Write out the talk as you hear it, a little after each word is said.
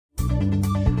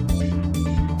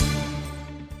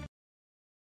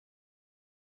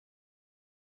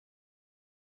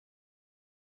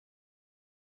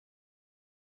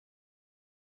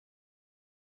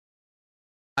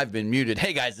I've been muted.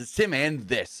 Hey guys, it's Tim, and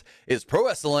this is Pro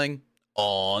Wrestling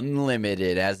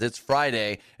Unlimited, as it's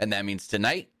Friday, and that means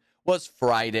tonight was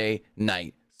Friday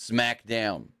Night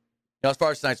Smackdown. Now, as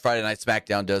far as tonight's Friday Night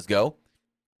Smackdown does go,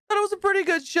 I thought it was a pretty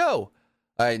good show.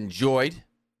 I enjoyed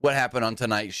what happened on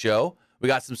tonight's show. We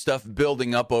got some stuff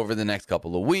building up over the next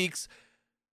couple of weeks.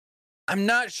 I'm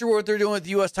not sure what they're doing with the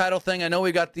U.S. title thing. I know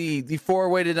we got the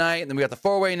four-way tonight, and then we got the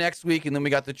four-way next week, and then we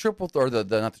got the triple, or the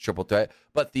not the triple threat,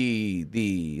 but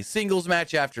the singles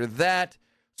match after that.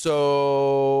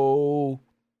 So,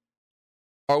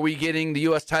 are we getting the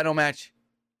U.S. title match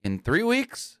in 3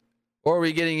 weeks, or are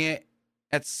we getting it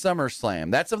at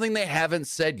SummerSlam? That's something they haven't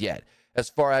said yet, as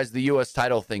far as the U.S.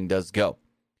 title thing does go.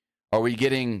 Are we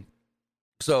getting...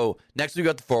 So, next we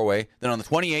got the four-way, then on the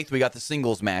 28th we got the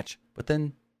singles match, but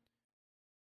then...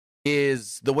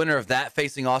 Is the winner of that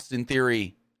facing Austin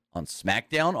Theory on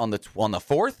SmackDown on the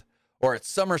 4th, or at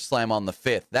SummerSlam on the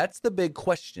 5th? That's the big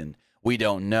question. We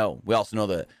don't know. We also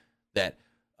know that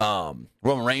Roman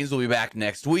Reigns will be back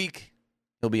next week.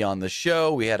 He'll be on the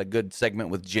show. We had a good segment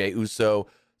with Jey Uso.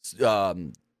 My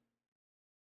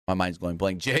mind's going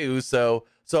blank. Jey Uso,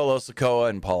 Solo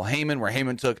Sikoa, and Paul Heyman, where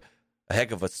Heyman took a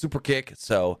heck of a super kick.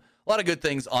 So a lot of good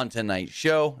things on tonight's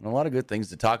show and a lot of good things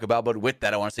to talk about. But with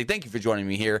that, I want to say thank you for joining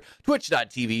me here.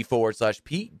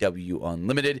 Twitch.tv/PW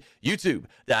Unlimited,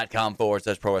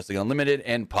 YouTube.com/Pro Wrestling Unlimited,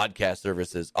 and podcast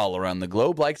services all around the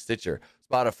globe like Stitcher,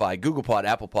 Spotify, Google Pod,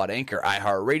 Apple Pod, Anchor,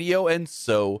 iHeartRadio, and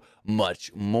so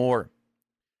much more.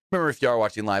 Remember, if you are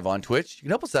watching live on Twitch, you can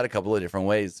help us out a couple of different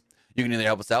ways. You can either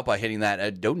help us out by hitting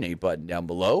that donate button down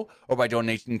below, or by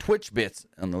donating Twitch bits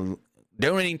on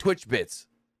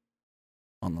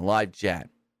the live chat.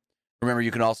 Remember,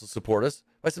 you can also support us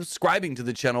by subscribing to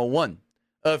the channel one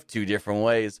of two different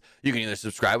ways. You can either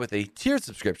subscribe with a tiered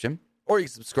subscription, or you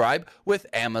can subscribe with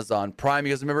Amazon Prime,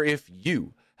 because remember, if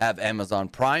you have Amazon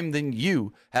Prime, then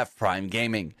you have Prime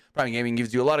Gaming. Prime Gaming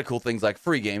gives you a lot of cool things like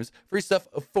free games, free stuff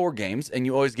for games, and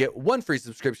you always get one free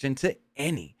subscription to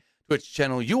any Twitch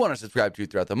channel you want to subscribe to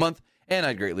throughout the month, and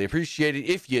I'd greatly appreciate it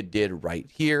if you did right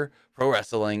here, Pro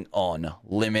Wrestling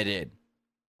Unlimited.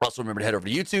 Also, remember to head over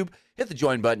to YouTube, hit the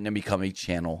join button, and become a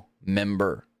channel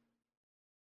member.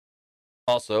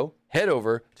 Also, head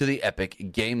over to the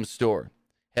Epic Game Store.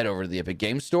 Head over to the Epic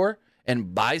Game Store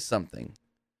and buy something.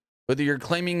 Whether you're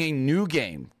claiming a new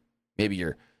game, maybe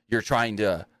you're trying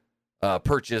to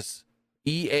purchase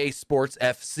EA Sports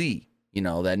FC, you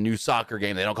know, that new soccer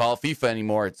game. They don't call it FIFA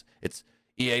anymore. It's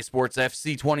EA Sports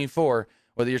FC 24.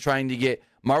 Whether you're trying to get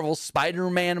Marvel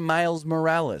Spider-Man Miles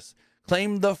Morales,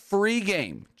 claim the free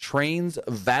game, Trains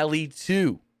Valley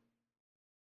 2.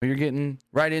 Or you're getting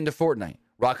right into Fortnite,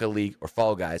 Rocket League, or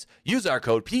Fall Guys. Use our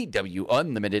code PW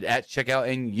Unlimited at checkout,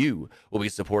 and you will be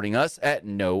supporting us at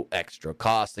no extra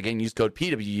cost. Again, use code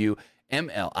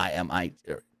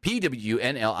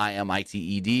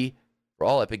PWNLIMITED for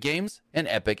all Epic Games and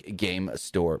Epic Game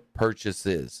Store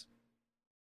purchases.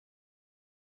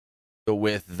 So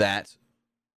with that,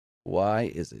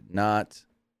 why is it not...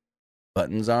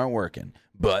 Buttons aren't working.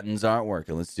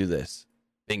 Let's do this.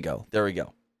 Bingo. There we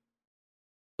go.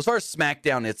 As far as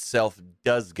SmackDown itself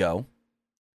does go,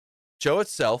 show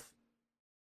itself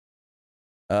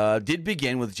did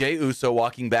begin with Jey Uso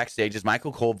walking backstage as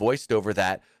Michael Cole voiced over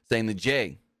that, saying that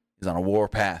Jey is on a war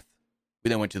path. We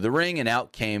then went to the ring, and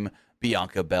out came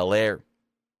Bianca Belair.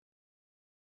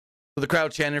 So the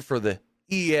crowd chanted for the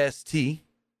EST,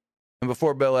 and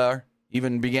before Belair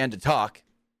even began to talk,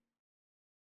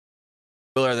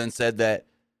 Belair then said that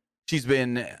she's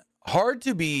been hard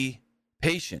to be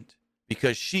patient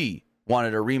because she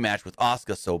wanted a rematch with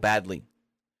Asuka so badly.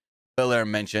 Belair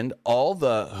mentioned all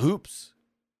the hoops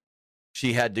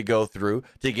she had to go through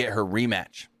to get her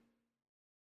rematch.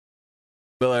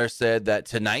 Belair said that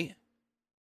tonight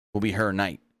will be her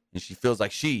night, and she feels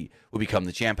like she will become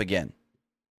the champ again.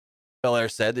 Belair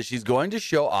said that she's going to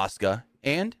show Asuka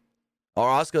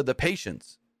the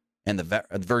patience and the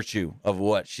virtue of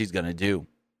what she's going to do.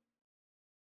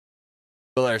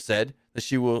 Belair said that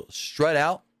she will strut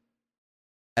out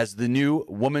as the new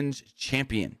women's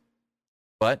champion.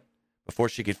 But before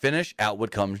she could finish, out would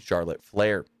come Charlotte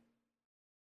Flair.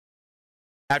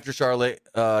 After Charlotte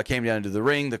came down into the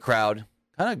ring, the crowd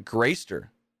kind of graced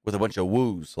her with a bunch of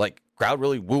woos. Like, crowd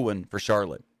really wooing for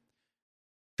Charlotte.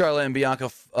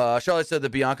 Charlotte said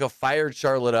that Bianca fired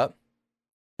Charlotte up,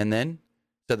 and then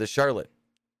said that Charlotte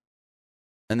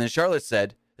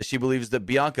said that she believes that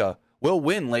Bianca will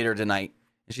win later tonight,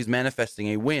 and she's manifesting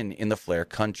a win in the Flair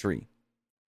country.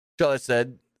 Charlotte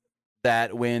said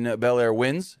that when Belair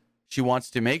wins, she wants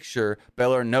to make sure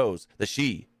Belair knows that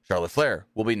Charlotte Flair,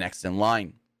 will be next in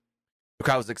line. The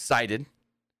crowd was excited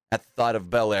at the thought of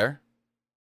Belair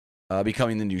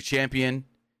becoming the new champion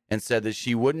and said that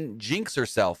she wouldn't jinx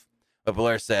herself. But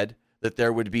Belair said that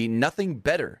there would be nothing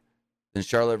better than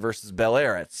Charlotte versus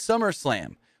Belair at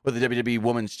SummerSlam with the WWE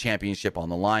Women's Championship on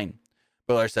the line.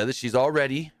 Belair said that she's all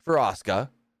ready for Asuka.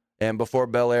 And before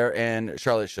Belair and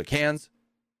Charlotte shook hands,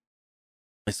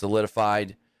 they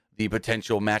solidified the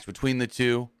potential match between the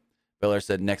two. Belair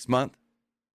said next month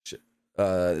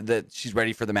that she's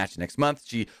ready for the match next month.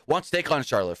 She wants to take on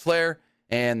Charlotte Flair.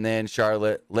 And then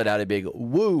Charlotte let out a big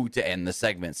woo to end the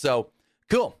segment. So,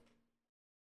 cool.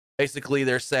 Basically,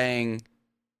 they're saying,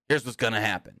 here's what's going to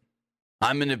happen.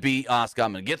 I'm going to beat Asuka.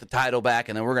 I'm going to get the title back,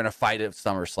 and then we're going to fight at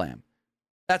SummerSlam.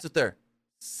 That's what they're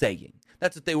saying.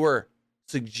 That's what they were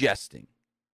suggesting.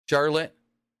 Charlotte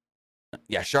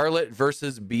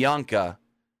versus Bianca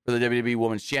for the WWE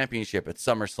Women's Championship at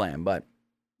SummerSlam. But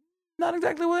not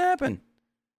exactly what happened.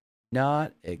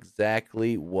 Not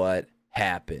exactly what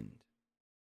happened.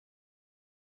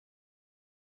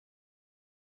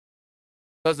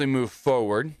 As we move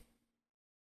forward,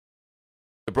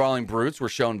 the Brawling Brutes were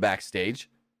shown backstage.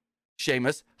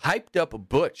 Sheamus hyped up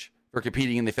Butch for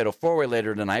competing in the Fatal 4-Way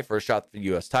later tonight for a shot at the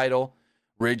U.S. title.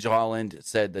 Ridge Holland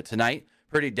said that tonight,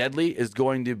 Pretty Deadly is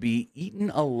going to be eaten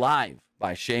alive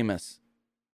by Sheamus.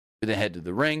 We then head to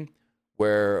the ring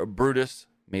where Brutus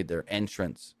made their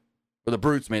entrance. Or the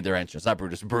Brutes made their entrance, not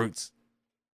Brutus, Brutes.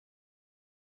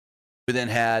 We then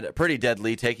had Pretty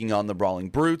Deadly taking on the Brawling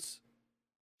Brutes,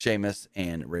 Sheamus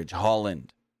and Ridge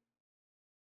Holland.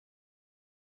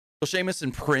 So Sheamus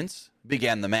and Prince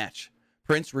began the match.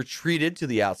 Prince retreated to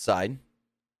the outside.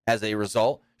 As a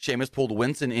result, Sheamus pulled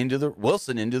Wilson into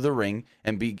the ring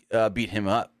and beat him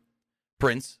up.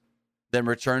 Prince then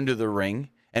returned to the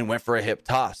ring and went for a hip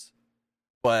toss,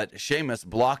 but Sheamus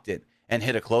blocked it and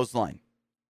hit a clothesline.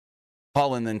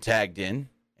 Holland then tagged in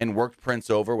and worked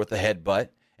Prince over with a headbutt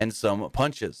and some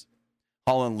punches.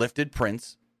 Holland lifted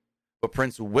Prince, but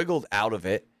Prince wiggled out of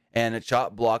it, and a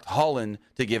chop blocked Holland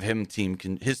to give him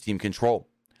his team control.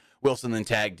 Wilson then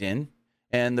tagged in,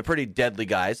 and the Pretty Deadly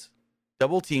guys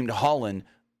double-teamed Holland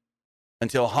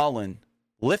until Holland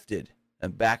lifted a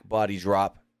back body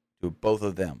drop to both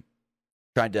of them.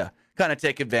 Tried to kind of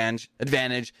take advantage, and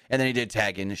then he did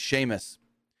tag in Sheamus.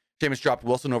 Sheamus dropped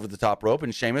Wilson over the top rope,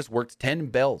 and Sheamus worked 10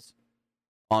 bells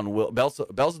on bells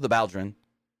of the Baldwin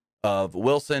of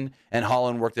Wilson, and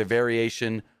Holland worked a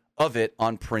variation of it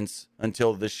on Prince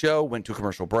until the show went to a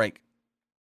commercial break.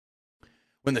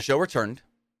 When the show returned,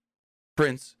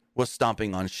 Prince was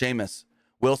stomping on Sheamus.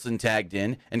 Wilson tagged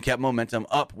in and kept momentum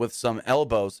up with some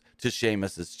elbows to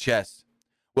Sheamus's chest.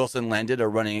 Wilson landed a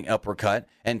running uppercut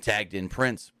and tagged in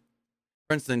Prince.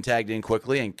 Prince then tagged in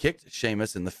quickly and kicked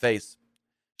Sheamus in the face.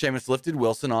 Sheamus lifted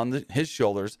Wilson on his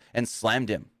shoulders and slammed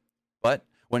him. But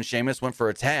when Sheamus went for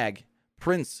a tag,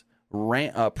 Prince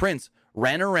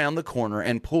ran around the corner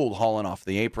and pulled Holland off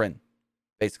the apron,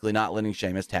 basically not letting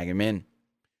Sheamus tag him in.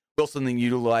 Wilson then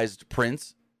utilized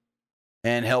Prince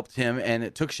and helped him, and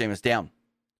it took Sheamus down.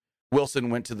 Wilson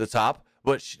went to the top,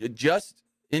 but jumped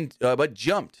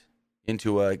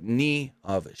into a knee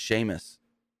of Sheamus.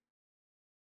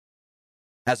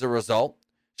 As a result,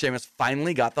 Sheamus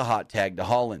finally got the hot tag to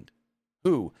Holland,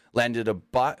 who landed a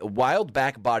wild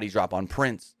back body drop on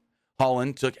Prince.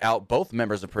 Holland took out both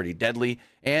members of Pretty Deadly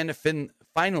and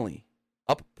finally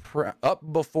up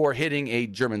before hitting a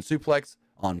German suplex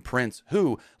on Prince,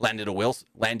 who landed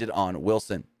on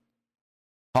Wilson.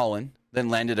 Holland then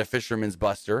landed a Fisherman's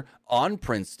Buster on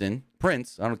Prince, who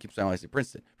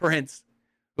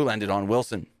landed on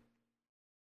Wilson.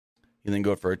 He then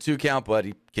go for a 2 count, but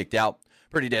he kicked out.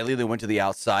 Pretty Deadly then went to the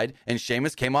outside, and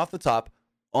Sheamus came off the top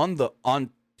onto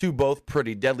both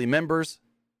Pretty Deadly members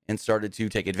and started to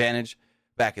take advantage.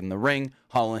 Back in the ring,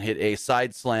 Holland hit a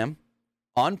side slam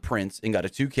on Prince and got a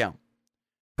 2 count.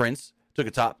 Prince took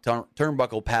a top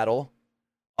turnbuckle padding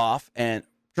off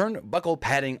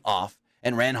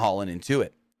and ran Holland into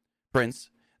it. Prince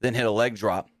then hit a leg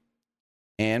drop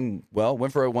and,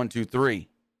 went for a 1-2-3.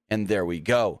 And there we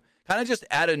go. Kind of just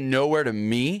out of nowhere to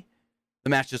me, the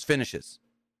match just finishes.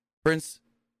 Prince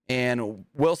and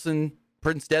Wilson,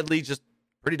 Pretty Deadly just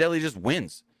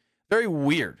wins. Very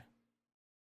weird.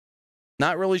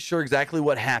 Not really sure exactly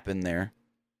what happened there,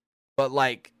 but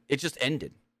it just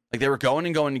ended. They were going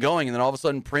and going and going, and then all of a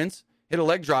sudden Prince hit a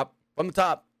leg drop from the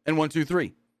top and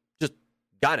 1-2-3. Just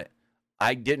got it.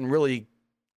 I didn't really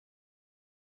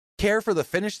care for the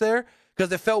finish there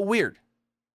because it felt weird.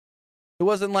 It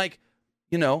wasn't they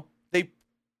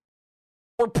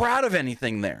were proud of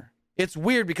anything there. It's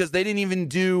weird because they didn't even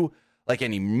do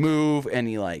any move,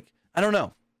 I don't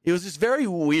know. It was just very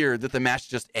weird that the match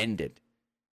just ended.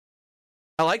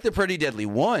 I like the Pretty Deadly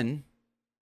one,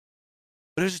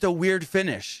 but it was just a weird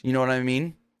finish. You know what I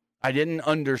mean? I didn't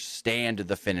understand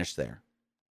the finish there.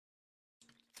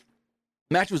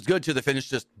 The match was good to the finish,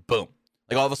 just boom.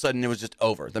 Like all of a sudden it was just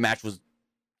over. The match was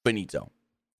finito.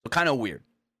 So kind of weird.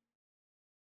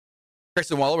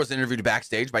 Grayson Waller was interviewed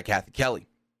backstage by Kathy Kelly.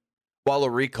 Waller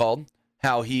recalled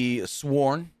how he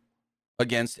sworn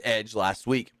against Edge last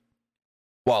week.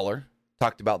 Waller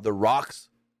talked about The Rock's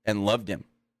and loved him.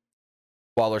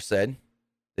 Waller said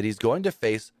that he's going to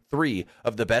face 3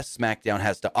 of the best SmackDown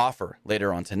has to offer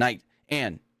later on tonight,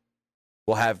 and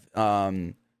will have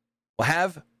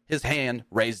his hand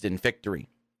raised in victory.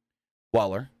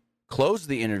 Waller closed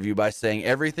the interview by saying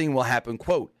everything will happen,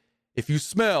 quote, if you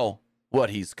smell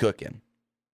what he's cooking.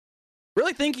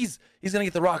 Really think he's going to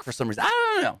get The Rock for some reason.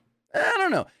 I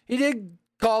don't know. He did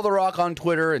call The Rock on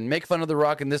Twitter and make fun of The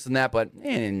Rock and this and that, but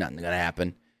ain't nothing going to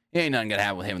happen. Ain't nothing going to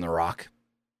happen with him and The Rock.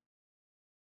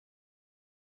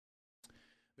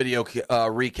 Video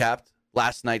recapped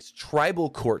last night's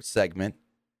Tribal Court segment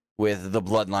with the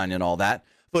Bloodline and all that.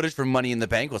 Footage from Money in the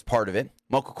Bank was part of it.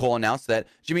 Michael Cole announced that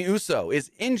Jimmy Uso is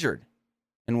injured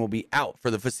and will be out for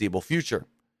the foreseeable future.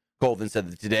 Cole then said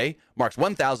that today marks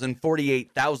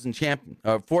 48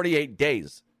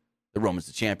 days that Roman's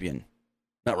the champion.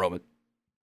 Not Roman.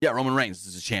 Yeah, Roman Reigns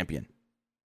is a champion.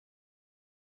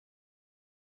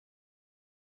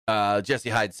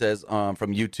 Jesse Hyde says from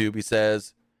YouTube, he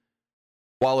says,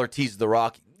 Waller teased The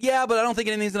Rock. Yeah, but I don't think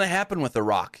anything's going to happen with The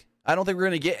Rock. I don't think we're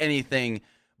going to get anything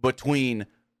between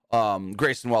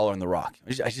Grayson Waller and The Rock.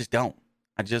 I just don't.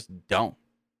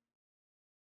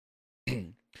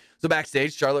 So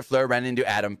backstage, Charlotte Flair ran into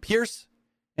Adam Pearce,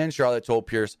 and Charlotte told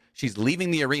Pearce she's leaving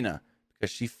the arena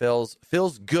because she feels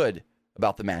good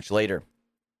about the match later.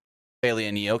 Bayley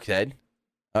and Io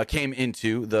came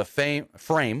into the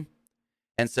frame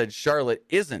and said Charlotte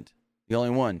isn't the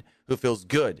only one who feels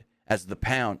good as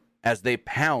they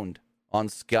pound on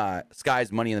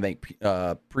Sky's Money in the Bank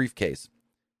briefcase.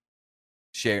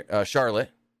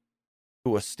 Charlotte,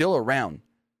 who was still around,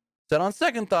 said on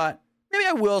second thought, maybe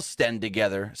I will stay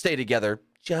together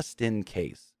just in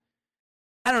case.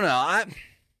 I don't know. I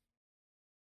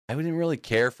didn't really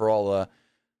care for all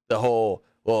the whole,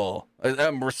 we'll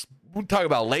talk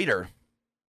about later.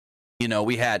 You know,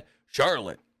 we had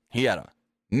Charlotte. He had a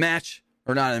match,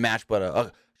 or not a match,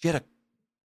 but she had a,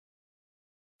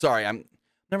 sorry, I'm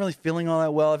not really feeling all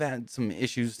that well. I've had some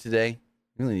issues today.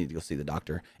 I really need to go see the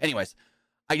doctor. Anyways,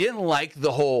 I didn't like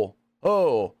the whole,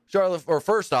 Charlotte, or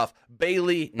first off,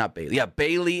 Bayley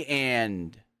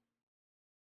and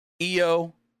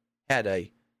Io had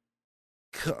a,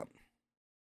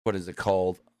 what is it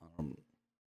called?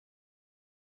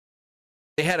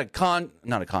 They had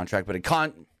not a contract, but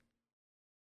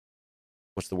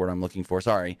what's the word I'm looking for?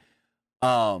 Sorry.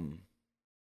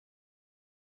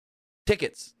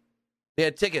 Tickets. They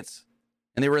had tickets,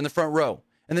 and they were in the front row.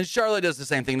 And then Charlotte does the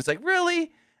same thing. It's like,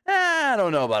 really? I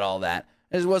don't know about all that.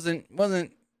 It wasn't,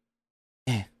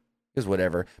 it was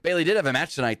whatever. Bayley did have a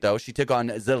match tonight, though. She took on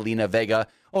Zelina Vega.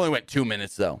 Only went 2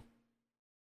 minutes, though.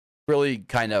 Really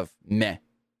kind of meh.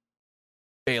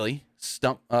 Bayley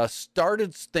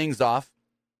started things off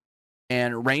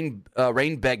and rained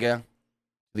Vega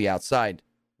to the outside,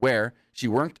 where she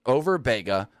worked over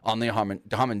Vega on the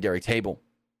commentary table.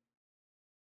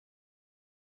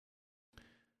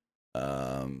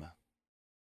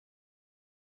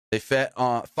 They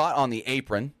fought on the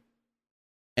apron,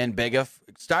 and Vega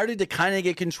started to kind of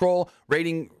get control,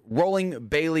 rolling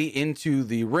Bayley into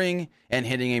the ring and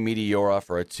hitting a Meteora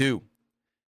for a 2.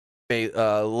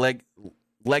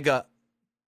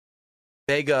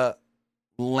 Vega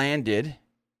landed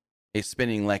a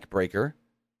spinning leg breaker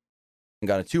and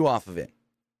got a 2 off of it.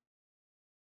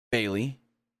 Bayley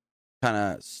kind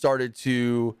of started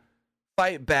to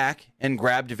fight back and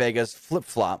grabbed Vega's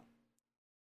flip-flop.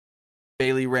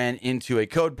 Bayley ran into a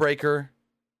code breaker,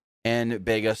 and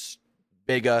Vega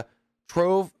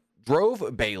drove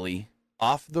Bayley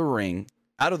out of the ring,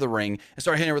 and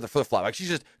started hitting her with a flip-flop. Like, she's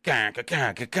just, and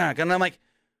I'm like,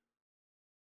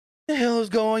 what the hell is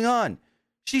going on?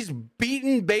 She's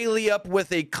beating Bayley up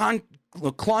with a chonkla,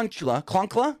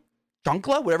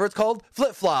 whatever it's called,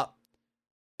 flip-flop.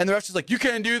 And the ref is like, you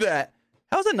can't do that.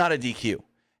 How is that not a DQ?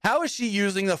 How is she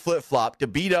using the flip-flop to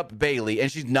beat up Bayley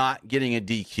and she's not getting a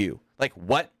DQ? Like,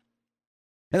 what?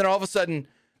 And then all of a sudden,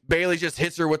 Bayley just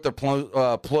hits her with the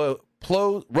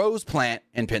rose plant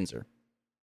and pins her.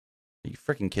 Are you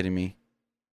freaking kidding me?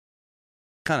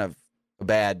 Kind of a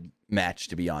bad match,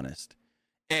 to be honest.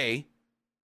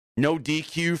 No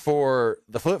DQ for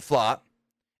the flip-flop,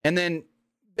 and then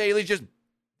Bayley just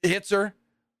hits her,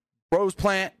 rose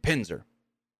plant, pins her.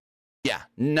 Yeah,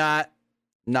 not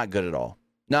good at all.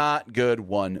 Not good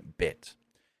one bit.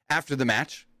 After the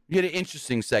match, you get an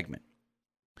interesting segment.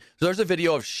 So there's a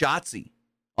video of Shotzi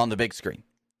on the big screen.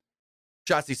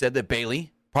 Shotzi said that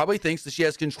Bayley probably thinks that she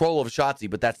has control of Shotzi,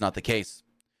 but that's not the case.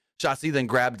 Shotzi then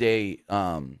grabbed a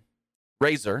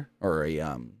razor or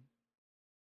a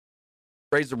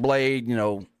razor blade,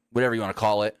 whatever you want to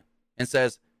call it, and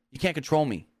says, "You can't control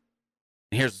me."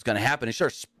 And here's what's going to happen. And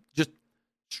sure, just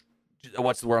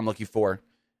what's the word I'm looking for?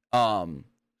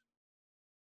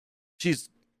 She's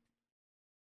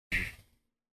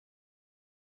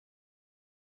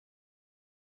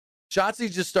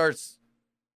Shotzi just starts.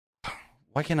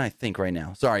 Why can't I think right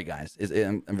now? Sorry, guys.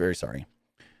 I'm very sorry.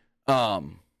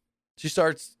 She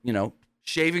starts,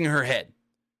 shaving her head,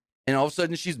 and all of a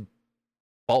sudden she's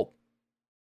bald.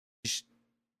 Just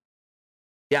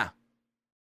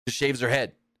shaves her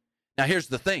head. Now here's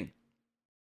the thing.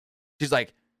 She's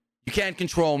like, "You can't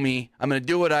control me. I'm going to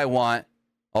do what I want."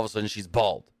 All of a sudden she's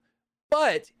bald.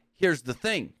 But here's the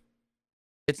thing.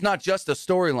 It's not just a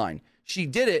storyline. She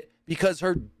did it because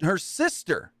her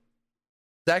sister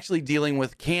is actually dealing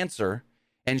with cancer,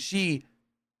 and she,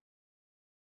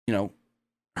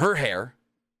 her hair,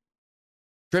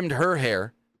 trimmed her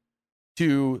hair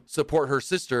to support her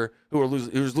sister who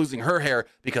was losing her hair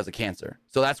because of cancer.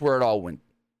 So that's where it all went.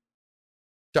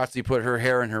 Shotzi put her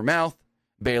hair in her mouth.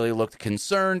 Bayley looked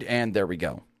concerned, and there we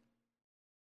go.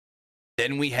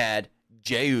 Then we had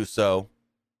Jey Uso.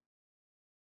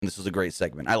 And this was a great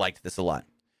segment. I liked this a lot.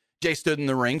 Jey stood in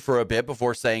the ring for a bit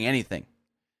before saying anything.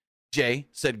 Jey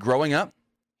said growing up,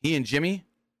 he and Jimmy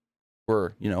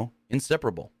were,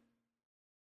 inseparable.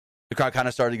 The crowd kind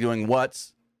of started doing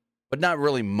what's, but not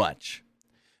really much.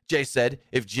 Jey said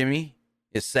if Jimmy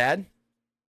is sad,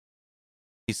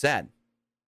 he's sad.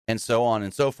 And so on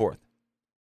and so forth.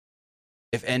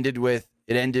 It ended with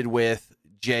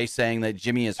Jey saying that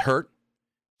Jimmy is hurt.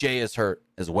 Jey is hurt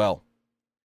as well.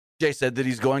 Jey said that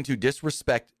he's going to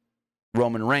disrespect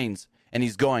Roman Reigns, and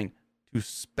he's going to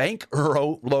spank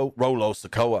Rolo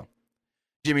Sikoa.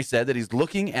 Jimmy said that he's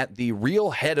looking at the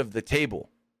real head of the table,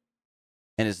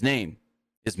 and his name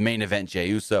is Main Event Jey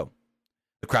Uso.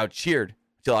 The crowd cheered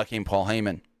until out came Paul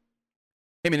Heyman.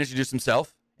 Heyman introduced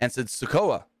himself and said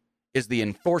Sikoa is the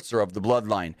enforcer of the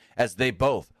bloodline as they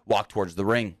both walked towards the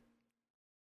ring.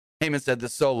 Heyman said that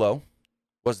Solo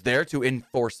was there to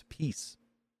enforce peace.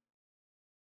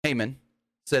 Heyman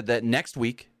said that next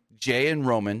week, Jey and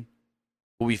Roman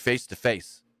will be face to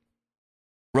face.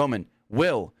 Roman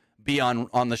will be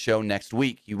on the show next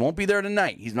week. He won't be there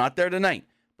tonight. He's not there tonight,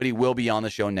 but he will be on the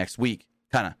show next week.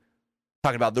 Kind of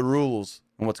talking about the rules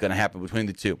and what's going to happen between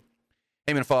the two.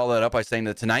 Heyman followed that up by saying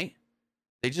that tonight,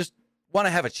 they just want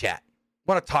to have a chat,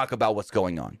 want to talk about what's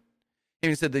going on.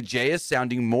 Heyman said that Jey is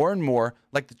sounding more and more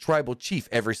like the tribal chief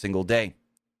every single day.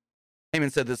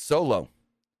 Heyman said that Solo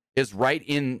is right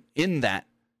in that,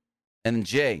 and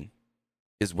Jey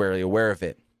is rarely aware of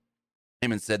it.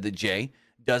 Heyman said that Jey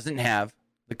doesn't have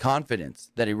the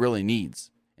confidence that he really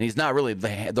needs, and he's not really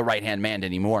the right-hand man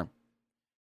anymore.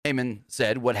 Heyman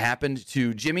said what happened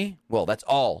to Jimmy, well, that's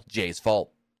all Jey's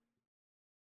fault.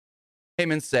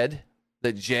 Heyman said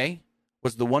that Jey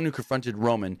was the one who confronted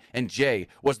Roman, and Jey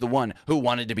was the one who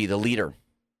wanted to be the leader.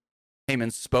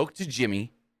 Heyman spoke to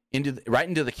Jimmy right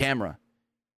into the camera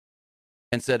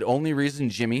and said only reason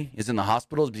Jimmy is in the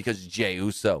hospital is because Jey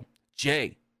Uso.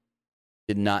 Jey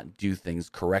did not do things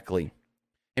correctly.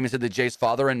 Heyman said that Jey's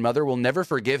father and mother will never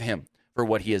forgive him for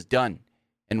what he has done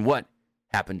and what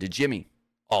happened to Jimmy.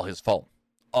 All his fault.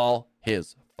 All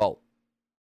his fault.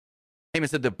 Heyman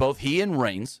said that both he and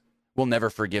Reigns will never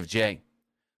forgive Jey.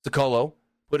 Sikoa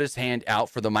put his hand out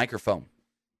for the microphone.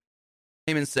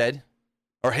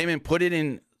 Heyman put it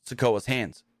in Sikoa's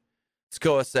hands.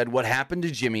 Sikoa said what happened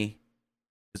to Jimmy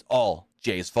is all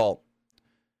Jey's fault.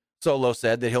 Solo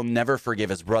said that he'll never forgive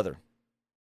his brother.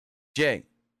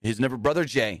 Brother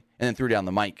Jey, and then threw down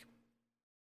the mic.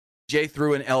 Jey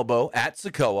threw an elbow at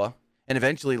Sikoa and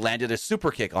eventually landed a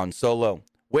super kick on Solo,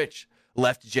 which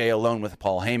left Jey alone with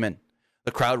Paul Heyman.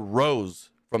 The crowd rose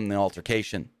from the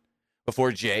altercation.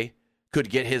 Before Jey could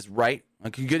get his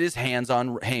hands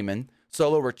on Heyman,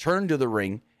 Solo returned to the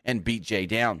ring and beat Jey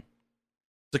down.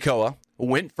 Sikoa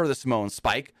went for the Samoan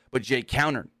spike, but Jey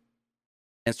countered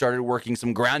and started working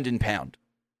some ground and pound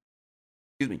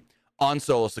on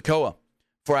Solo Sikoa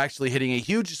for actually hitting a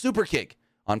huge super kick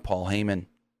on Paul Heyman.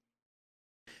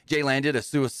 Jey landed a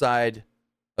suicidal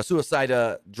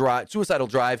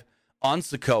drive on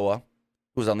Sikoa,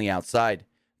 who was on the outside.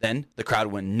 Then the crowd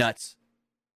went nuts.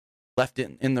 Left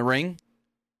in the ring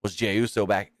was Jey Uso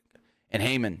back and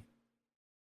Heyman.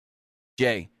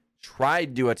 Jey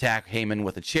tried to attack Heyman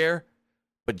with a chair,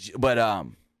 But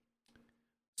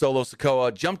Solo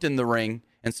Sikoa jumped in the ring,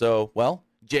 and so, well,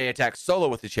 Jay attacked Solo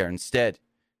with the chair instead.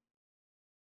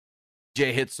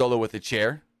 Jay hit Solo with a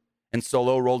chair, and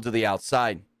Solo rolled to the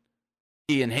outside.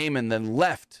 He and Heyman then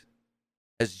left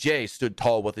as Jay stood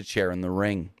tall with a chair in the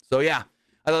ring. So, yeah,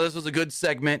 I thought this was a good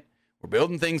segment. We're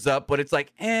building things up, but it's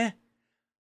like, this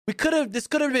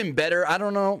could have been better. I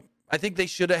don't know. I think they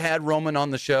should have had Roman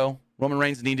on the show. Roman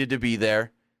Reigns needed to be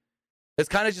there. It's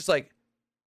kind of just like,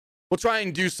 we'll try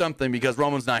and do something because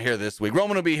Roman's not here this week.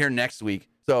 Roman will be here next week.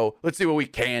 So let's see what we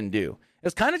can do.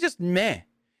 It's kind of just meh.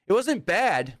 It wasn't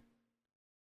bad,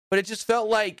 but it just felt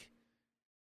like,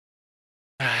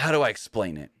 how do I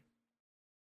explain it?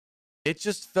 It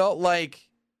just felt like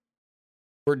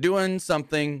we're doing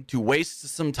something to waste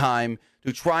some time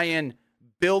to try and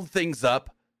build things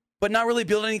up, but not really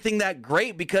build anything that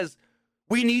great because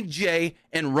we need Jay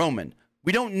and Roman.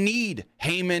 We don't need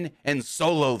Heyman and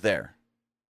Solo there.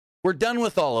 We're done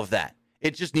with all of that.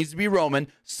 It just needs to be Roman,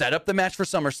 set up the match for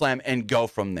SummerSlam, and go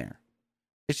from there.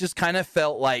 It just kind of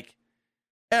felt like,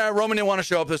 Roman didn't want to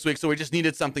show up this week, so we just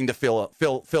needed something to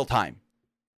fill time.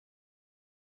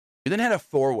 We then had a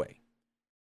four-way.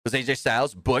 It was AJ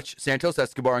Styles, Butch, Santos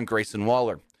Escobar, and Grayson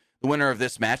Waller. The winner of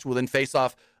this match will then face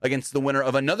off against the winner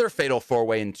of another fatal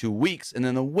four-way in 2 weeks, and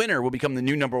then the winner will become the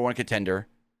new number one contender,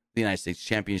 the United States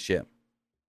Championship.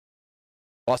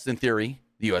 Austin Theory,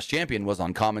 the U.S. champion, was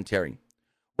on commentary.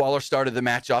 Waller started the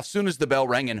match off soon as the bell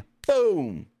rang, and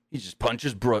boom, he just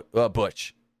punches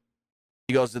Butch.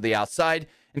 He goes to the outside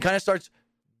and kind of starts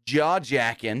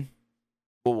jaw-jacking,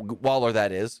 Waller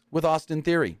that is, with Austin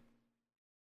Theory.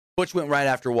 Butch went right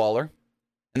after Waller.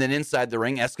 And then inside the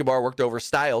ring, Escobar worked over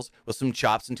Styles with some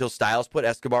chops until Styles put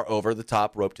Escobar over the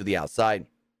top rope to the outside.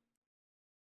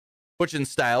 Butch and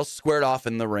Styles squared off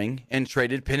in the ring and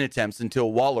traded pin attempts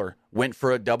until Waller went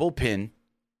for a double pin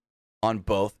on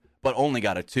both, but only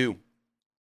got a 2.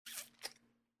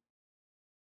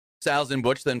 Styles and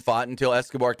Butch then fought until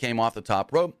Escobar came off the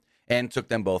top rope and took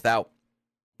them both out.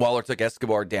 Waller took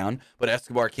Escobar down, but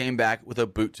Escobar came back with a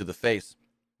boot to the face.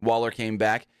 Waller came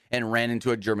back and ran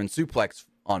into a German suplex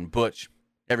on Butch.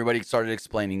 Everybody started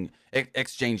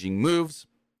exchanging moves,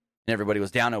 and everybody was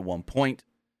down at one point.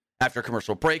 After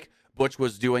commercial break, Butch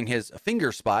was doing his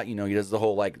finger spot. He does the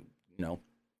whole,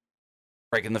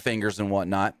 breaking the fingers and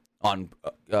whatnot on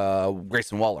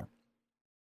Grayson Waller.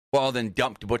 Waller then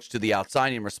dumped Butch to the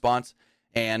outside in response,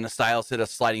 and Styles hit a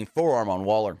sliding forearm on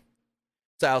Waller.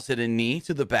 Styles hit a knee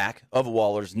to the back of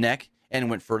Waller's neck and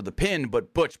went for the pin,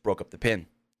 but Butch broke up the pin.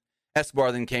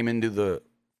 Escobar then came into the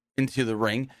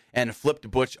ring and flipped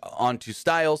Butch onto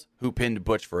Styles, who pinned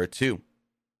Butch for a 2.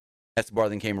 Escobar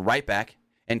then came right back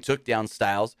and took down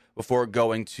Styles before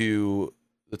going to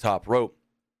the top rope.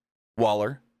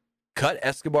 Waller cut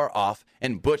Escobar off,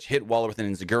 and Butch hit Waller with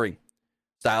an enziguri.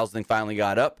 Styles then finally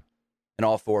got up, and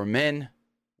all 4 men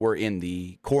were in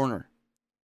the corner.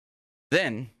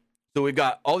 So we've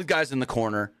got all these guys in the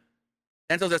corner.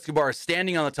 Santos Escobar is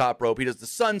standing on the top rope. He does the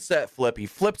sunset flip. He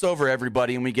flips over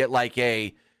everybody, and we get like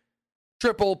a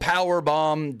triple power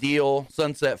bomb deal,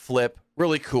 sunset flip.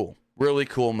 Really cool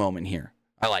moment here.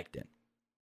 I liked it.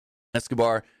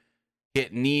 Escobar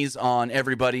hit knees on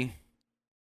everybody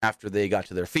after they got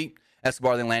to their feet.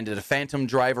 Escobar then landed a phantom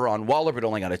driver on Waller, but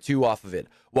only got a 2 off of it.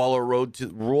 Waller rolled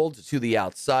to the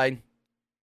outside,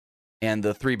 and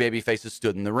the 3 baby faces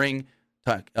stood in the ring,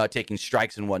 taking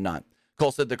strikes and whatnot.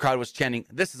 Cole said the crowd was chanting,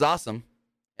 "This is awesome."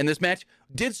 And this match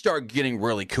did start getting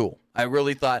really cool. I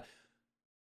really thought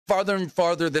farther and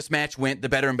farther this match went, the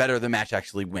better and better the match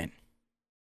actually went.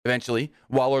 Eventually,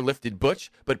 Waller lifted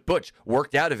Butch, but Butch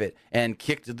worked out of it and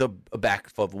kicked the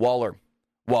back of Waller.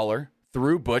 Waller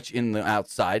threw Butch in the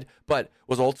outside, but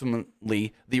was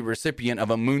ultimately the recipient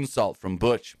of a moonsault from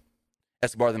Butch.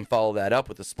 Escobar then followed that up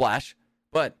with a splash,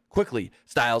 but quickly,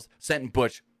 Styles sent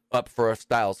Butch up for a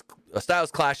Styles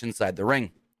clash inside the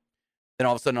ring. Then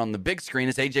all of a sudden on the big screen,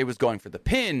 as AJ was going for the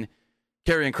pin,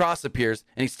 Karrion Kross appears,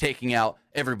 and he's taking out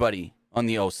everybody on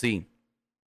the OC.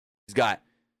 He's got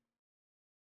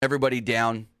everybody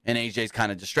down, and AJ's kind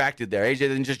of distracted there. AJ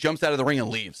then just jumps out of the ring and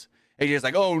leaves. AJ's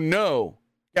like, "Oh no,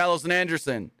 Gallows and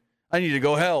Anderson, I need to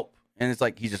go help." And it's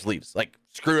like, he just leaves. Like,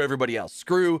 screw everybody else.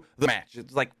 Screw the match.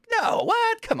 It's like, no,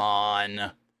 what? Come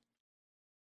on.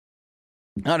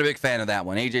 Not a big fan of that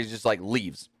one. AJ just like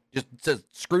leaves. Just says,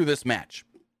 screw this match.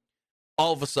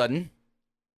 All of a sudden,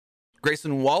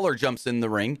 Grayson Waller jumps in the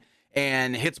ring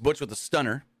and hits Butch with a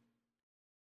stunner.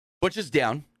 Butch is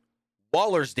down.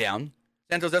 Waller's down.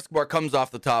 Santos Escobar comes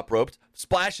off the top ropes,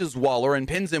 splashes Waller, and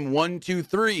pins him 1, 2,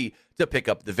 3 to pick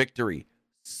up the victory.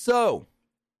 So,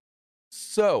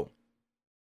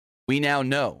 we now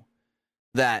know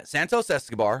that Santos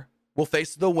Escobar will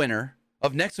face the winner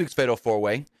of next week's Fatal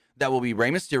 4-Way. That will be Rey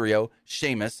Mysterio,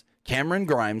 Sheamus, Cameron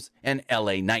Grimes, and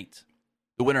LA Knight.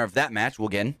 The winner of that match will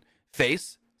again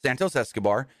face Santos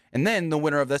Escobar, and then the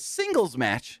winner of the singles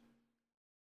match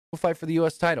will fight for the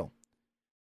U.S. title.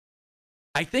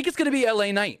 I think it's going to be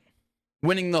LA Knight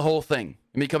winning the whole thing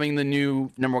and becoming the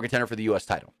new number one contender for the U.S.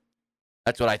 title.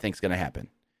 That's what I think is going to happen.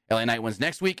 LA Knight wins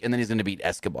next week, and then he's going to beat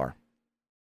Escobar.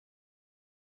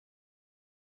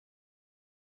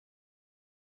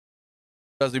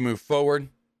 As we move forward,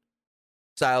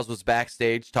 Styles was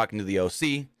backstage talking to the OC.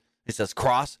 He says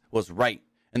Cross was right,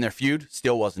 and their feud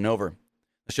still wasn't over.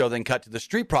 The show then cut to the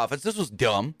Street Profits. This was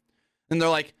dumb. And they're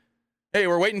like, hey,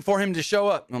 we're waiting for him to show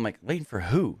up. And I'm like, waiting for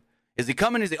who? Is he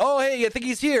coming? Is he, oh, hey, I think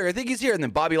he's here. I think he's here. And then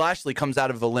Bobby Lashley comes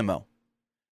out of the limo.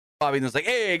 Bobby then's like,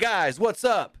 hey, guys, what's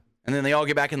up? And then they all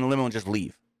get back in the limo and just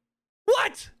leave.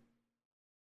 What?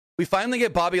 We finally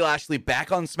get Bobby Lashley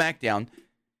back on SmackDown.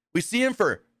 We see him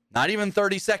for not even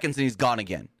 30 seconds and he's gone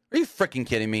again. Are you freaking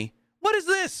kidding me? What is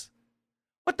this?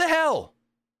 What the hell?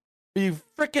 Are you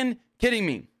freaking kidding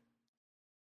me?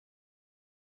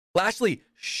 Lashley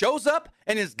shows up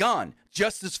and is gone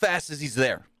just as fast as he's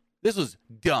there. This was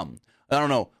dumb. I don't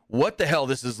know what the hell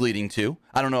this is leading to.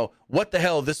 I don't know what the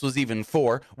hell this was even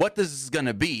for, what this is going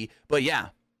to be. But yeah,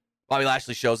 Bobby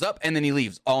Lashley shows up and then he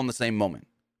leaves all in the same moment.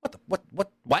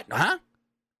 What? Huh?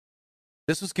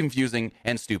 This was confusing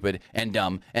and stupid and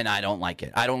dumb, and I don't like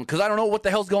it. Because I don't know what the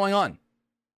hell's going on.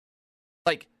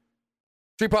 Like,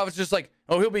 Street Profits just like,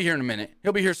 oh, he'll be here in a minute.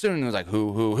 He'll be here soon. And it was like,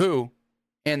 who?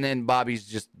 And then Bobby's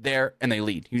just there, and they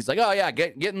lead. He's like, oh, yeah,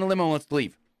 get in the limo and let's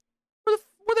leave. Where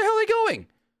the hell are they going?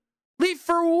 Leave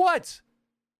for what?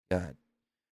 God.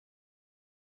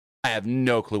 I have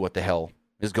no clue what the hell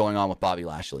is going on with Bobby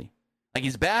Lashley. Like,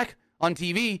 he's back on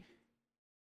TV,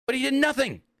 but he did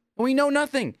nothing. And we know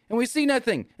nothing. And we see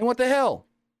nothing. And what the hell?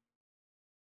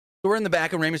 So we're in the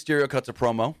back, and Rey Mysterio cuts a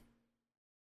promo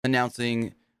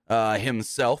announcing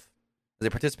himself as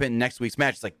a participant in next week's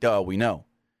match. It's like, duh, we know.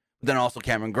 But then also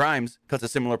Cameron Grimes cuts a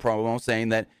similar promo saying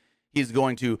that he's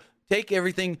going to take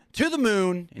everything to the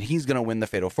moon, and he's going to win the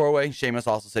Fatal 4-Way. Sheamus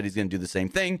also said he's going to do the same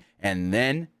thing. And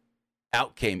then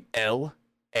out came LA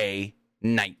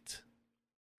Knight.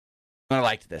 I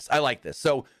liked this.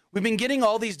 So we've been getting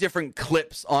all these different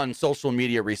clips on social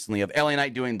media recently of LA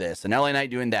Knight doing this, and LA Knight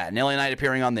doing that, and LA Knight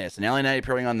appearing on this, and LA Knight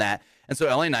appearing on that. And so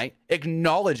LA Knight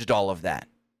acknowledged all of that.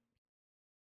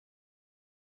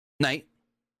 Knight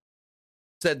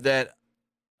said that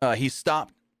he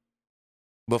stopped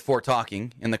before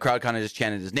talking, and the crowd kind of just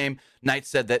chanted his name. Knight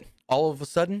said that all of a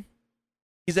sudden,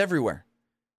 he's everywhere.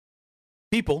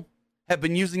 People have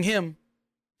been using him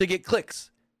to get clicks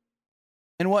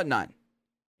and whatnot.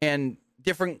 And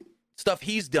different stuff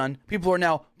he's done, people are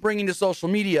now bringing to social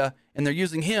media, and they're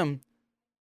using him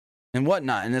and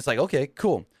whatnot. And it's like, okay,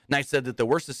 cool. Knight said that the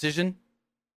worst decision,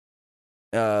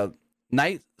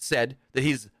 Knight said that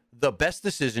he's the best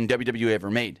decision WWE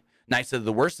ever made. Knight said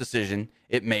the worst decision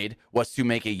it made was to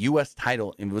make a U.S.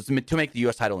 title, it was to make the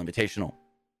U.S. title invitational.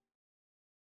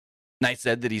 Knight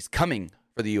said that he's coming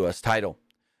for the U.S. title.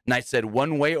 Knight said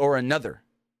one way or another,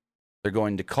 they're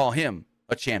going to call him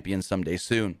a champion someday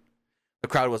soon. The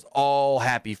crowd was all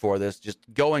happy for this,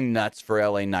 just going nuts for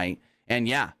LA Knight. And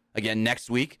yeah, again, next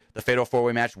week, the Fatal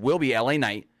 4-Way match will be LA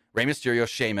Knight, Rey Mysterio,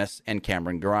 Sheamus, and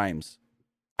Cameron Grimes.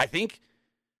 I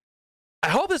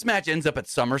hope this match ends up at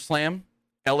SummerSlam,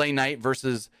 LA Knight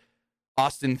versus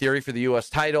Austin Theory for the U.S.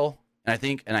 title.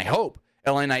 And I hope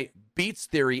LA Knight beats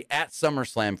Theory at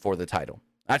SummerSlam for the title.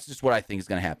 That's just what I think is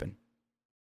going to happen.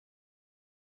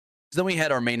 So then we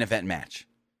had our main event match.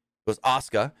 It was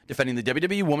Asuka defending the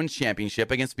WWE Women's Championship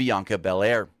against Bianca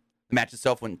Belair. The match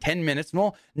itself went 10 minutes,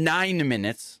 9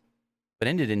 minutes, but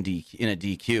ended in a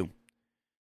DQ. So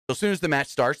as soon as the match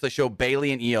starts, they show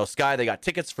Bayley and Io Sky. They got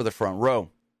tickets for the front row.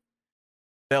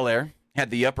 Belair had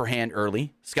the upper hand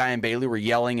early. Sky and Bayley were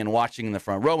yelling and watching in the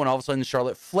front row, and all of a sudden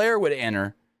Charlotte Flair would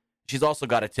enter. She's also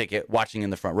got a ticket watching in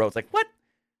the front row. It's like, what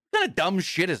kind of dumb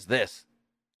shit is this?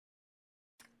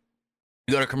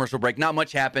 We go to commercial break. Not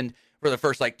much happened for the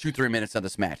first 2-3 minutes of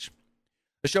this match.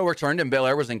 The show returned, and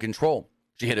Belair was in control.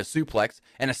 She hit a suplex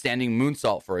and a standing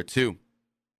moonsault for a 2.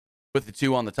 With the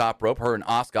 2 on the top rope, her and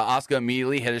Asuka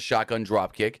immediately hit a shotgun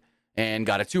dropkick and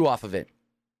got a 2 off of it.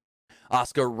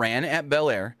 Asuka ran at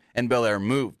Belair, and Belair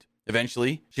moved.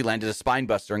 Eventually, she landed a spine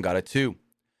buster and got a 2.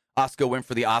 Asuka went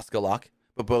for the Asuka lock,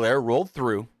 but Belair rolled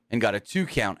through and got a 2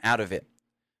 count out of it.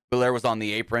 Belair was on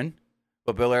the apron,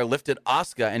 but Belair lifted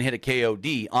Asuka and hit a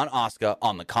KOD on Asuka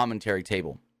on the commentary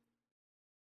table.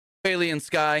 Bayley and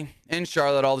Sky and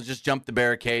Charlotte all just jumped the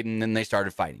barricade, and then they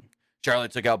started fighting.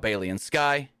 Charlotte took out Bayley and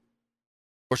Sky.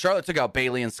 Or Charlotte took out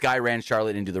Bayley and Sky ran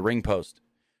Charlotte into the ring post.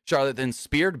 Charlotte then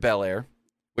speared Belair,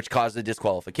 which caused a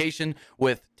disqualification,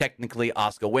 with technically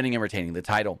Asuka winning and retaining the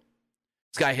title.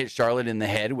 Sky hit Charlotte in the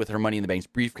head with her Money in the Bank's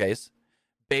briefcase.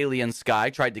 Bayley and Sky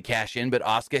tried to cash in, but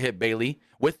Asuka hit Bayley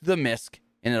with the misc,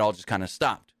 and it all just kind of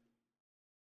stopped.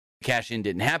 The cash in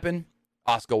didn't happen.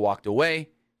 Asuka walked away,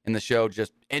 and the show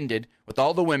just ended with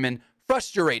all the women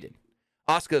frustrated.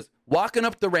 Asuka's walking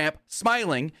up the ramp,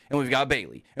 smiling, and we've got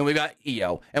Bayley, and we've got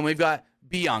Io, and we've got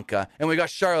Bianca, and we've got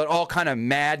Charlotte all kind of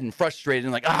mad and frustrated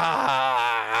and like,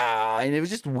 and it was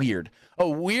just weird. A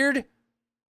weird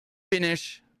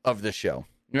finish of the show.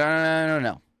 I don't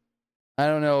know. I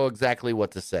don't know exactly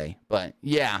what to say, but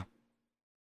yeah.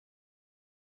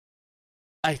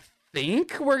 I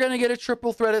think we're going to get a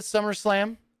triple threat at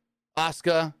SummerSlam.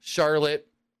 Asuka, Charlotte,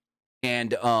 and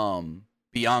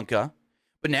Bianca.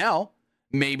 But now,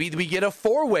 maybe we get a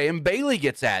 4-way and Bayley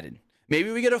gets added.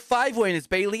 Maybe we get a 5-way and it's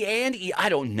Bayley and I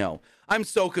don't know. I'm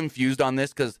so confused on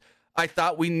this because I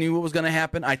thought we knew what was going to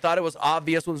happen. I thought it was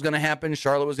obvious what was going to happen.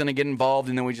 Charlotte was going to get involved,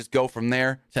 and then we just go from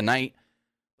there tonight.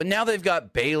 But now they've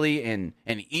got Bayley and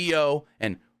Io,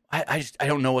 and I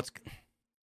don't know what's...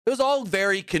 It was all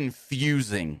very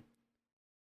confusing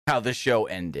how this show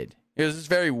ended. It was just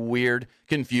very weird,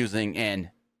 confusing, and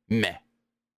meh.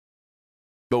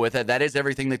 But with that, that is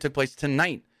everything that took place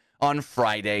tonight on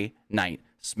Friday Night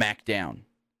Smackdown.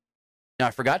 Now,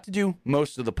 I forgot to do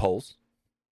most of the polls,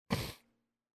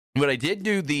 but I did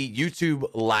do the YouTube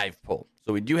live poll.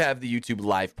 So we do have the YouTube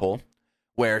live poll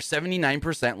where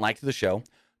 79% liked the show,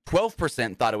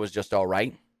 12% thought it was just all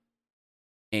right,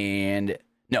 and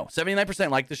no, 79%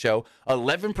 liked the show,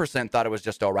 11% thought it was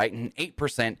just all right, and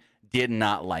 8% did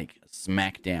not like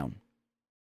SmackDown.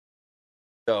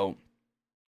 So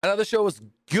I thought the show was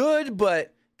good,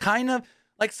 but kind of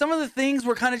like some of the things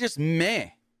were kind of just meh.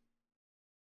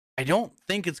 I don't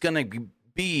think it's going to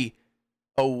be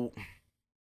I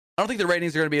don't think the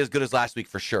ratings are going to be as good as last week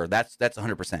for sure. That's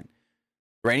 100%. The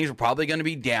ratings are probably going to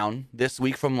be down this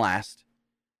week from last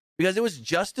because it was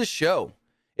just a show.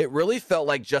 It really felt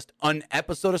like just an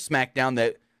episode of SmackDown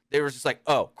that they were just like,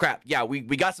 oh, crap. Yeah, we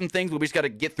got some things, but we just got to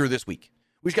get through this week.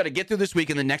 We just got to get through this week,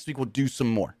 and then next week we'll do some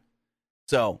more.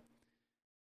 So,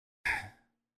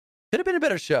 could have been a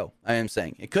better show, I am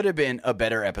saying. It could have been a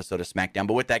better episode of SmackDown.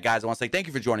 But with that, guys, I want to say thank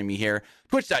you for joining me here.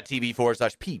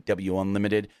 Twitch.tv/PW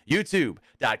Unlimited,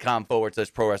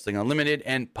 YouTube.com/Pro Wrestling Unlimited,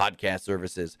 and podcast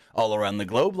services all around the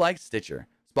globe like Stitcher,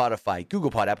 Spotify,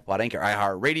 Google Pod, Apple Pod, Anchor,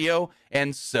 iHeartRadio,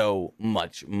 and so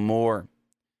much more.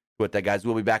 With that, guys,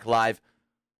 we'll be back live.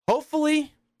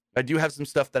 Hopefully, I do have some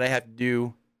stuff that I have to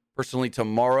do personally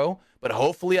tomorrow, but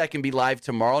hopefully I can be live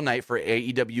tomorrow night for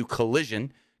AEW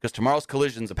Collision, because tomorrow's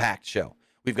Collision's a packed show.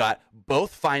 We've got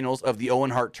both finals of the Owen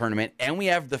Hart tournament, and we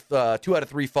have the 2 out of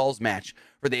 3 falls match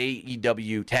for the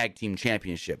AEW Tag Team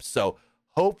Championships. So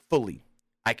hopefully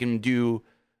I can do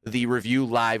the review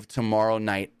live tomorrow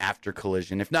night after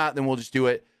Collision. If not, then we'll just do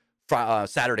it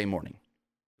Saturday morning.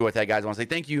 So with that, guys, I want to say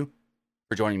thank you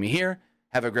for joining me here.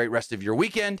 Have a great rest of your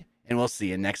weekend, and we'll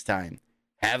see you next time.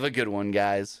 Have a good one,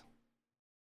 guys.